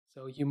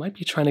So you might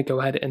be trying to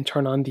go ahead and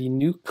turn on the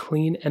new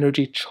clean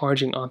energy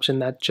charging option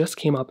that just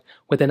came up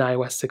within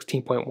iOS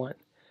 16.1.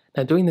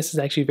 Now doing this is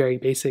actually very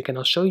basic and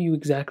I'll show you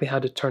exactly how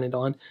to turn it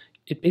on.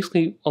 It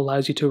basically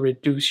allows you to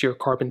reduce your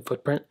carbon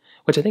footprint,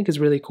 which I think is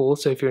really cool.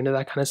 So if you're into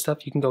that kind of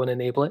stuff, you can go and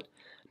enable it.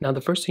 Now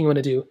the first thing you want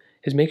to do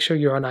is make sure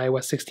you're on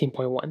iOS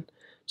 16.1.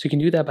 So you can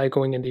do that by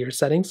going into your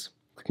settings,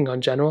 clicking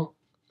on general,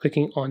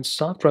 clicking on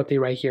software update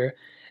right here.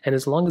 And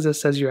as long as it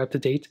says you're up to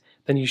date,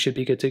 then you should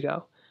be good to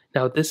go.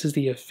 Now, this is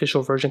the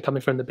official version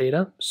coming from the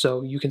beta,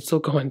 so you can still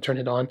go ahead and turn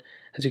it on.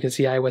 As you can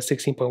see, iOS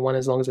 16.1,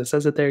 as long as it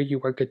says it there, you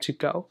are good to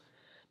go.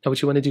 Now,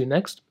 what you want to do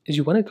next is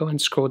you want to go ahead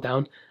and scroll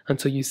down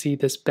until you see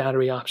this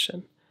battery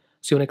option.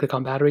 So you want to click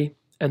on battery,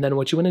 and then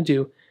what you want to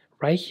do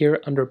right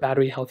here under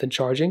battery health and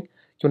charging,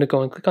 you want to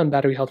go and click on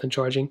battery health and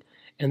charging,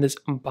 and this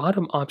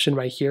bottom option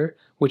right here,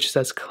 which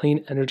says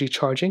clean energy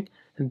charging,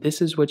 and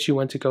this is what you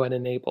want to go ahead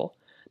and enable.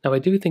 Now I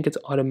do think it's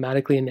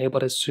automatically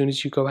enabled as soon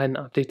as you go ahead and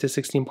update to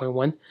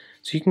 16.1,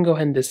 so you can go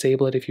ahead and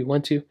disable it if you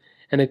want to,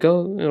 and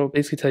it'll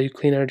basically tell you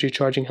clean energy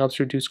charging helps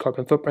reduce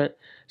carbon footprint,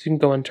 so you can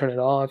go and turn it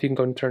off, you can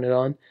go and turn it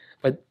on,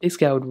 but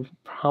basically I would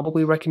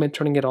probably recommend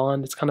turning it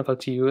on. It's kind of up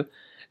to you.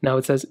 Now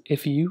it says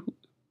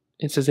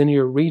in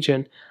your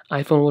region,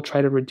 iPhone will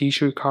try to reduce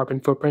your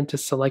carbon footprint to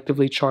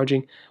selectively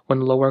charging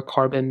when lower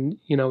carbon,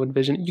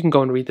 envision. You can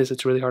go and read this,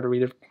 it's really hard to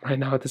read it right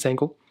now at this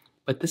angle.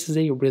 But this is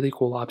a really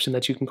cool option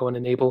that you can go and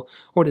enable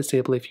or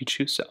disable if you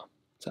choose so.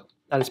 So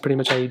that is pretty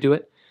much how you do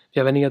it. If you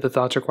have any other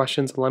thoughts or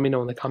questions, let me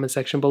know in the comment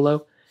section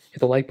below. Hit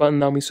the like button,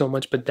 that would mean so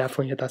much, but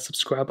definitely hit that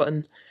subscribe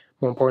button.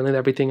 More importantly than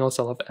everything else,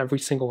 I love every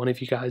single one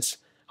of you guys.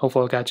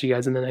 Hopefully I'll catch you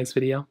guys in the next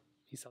video.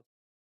 Peace out.